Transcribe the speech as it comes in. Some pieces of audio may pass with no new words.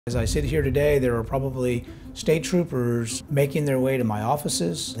As I sit here today, there are probably state troopers making their way to my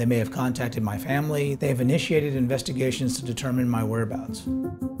offices. They may have contacted my family. They have initiated investigations to determine my whereabouts.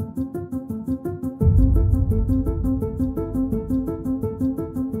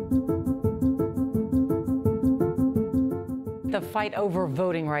 The fight over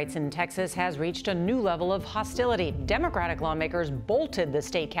voting rights in Texas has reached a new level of hostility. Democratic lawmakers bolted the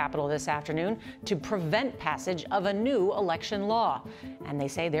state capitol this afternoon to prevent passage of a new election law. And they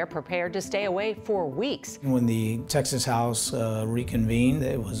say they're prepared to stay away for weeks. When the Texas House reconvened,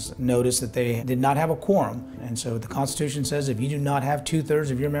 it was noticed that they did not have a quorum. And so the Constitution says if you do not have 2/3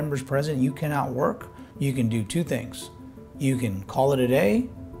 of your members present, you cannot work. You can do two things. You can call it a day,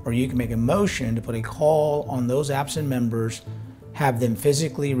 or you can make a motion to put a call on those absent members, have them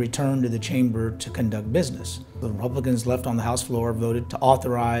physically return to the chamber to conduct business. The Republicans left on the House floor voted to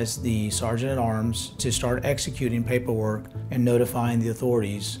authorize the Sergeant at Arms to start executing paperwork and notifying the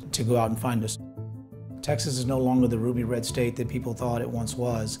authorities to go out and find us. Texas is no longer the ruby red state that people thought it once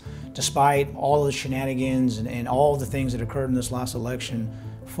was. Despite all the shenanigans and all the things that occurred in this last election,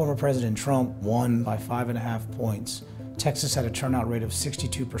 former President Trump won by 5.5 points. Texas had a turnout rate of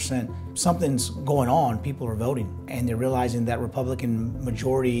 62%. Something's going on. People are voting, and they're realizing that Republican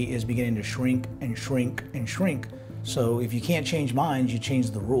majority is beginning to shrink and shrink and shrink. So if you can't change minds, you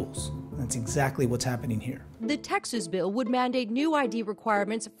change the rules. That's exactly what's happening here. The Texas bill would mandate new ID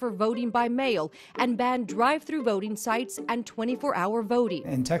requirements for voting by mail and ban drive-through voting sites and 24-hour voting.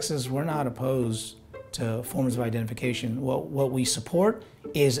 In Texas, we're not opposed to forms of identification. What we support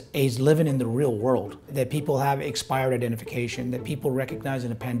is living in the real world, that people have expired identification, that people recognize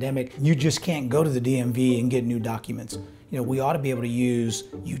in a pandemic, you just can't go to the DMV and get new documents. You know, we ought to be able to use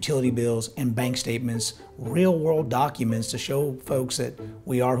utility bills and bank statements, real world documents to show folks that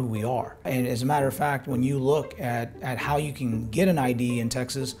we are who we are. And as a matter of fact, when you look at how you can get an ID in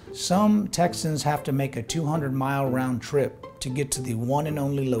Texas, some Texans have to make a 200-mile round trip to get to the one and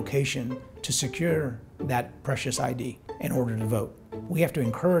only location to secure that precious ID in order to vote. We have to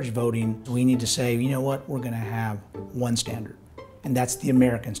encourage voting. We need to say, you know what, we're going to have one standard, and that's the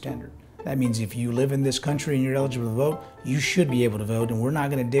American standard. That means if you live in this country and you're eligible to vote, you should be able to vote, and we're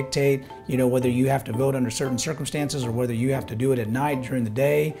not going to dictate, whether you have to vote under certain circumstances or whether you have to do it at night during the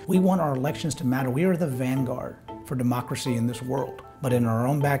day. We want our elections to matter. We are the vanguard for democracy in this world. But in our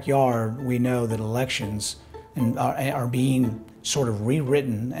own backyard, we know that elections are being sort of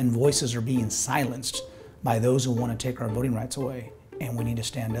rewritten and voices are being silenced by those who want to take our voting rights away. And we need to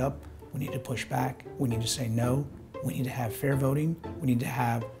stand up, we need to push back, we need to say no, we need to have fair voting, we need to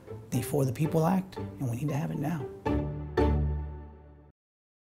have the For the People Act, and we need to have it now.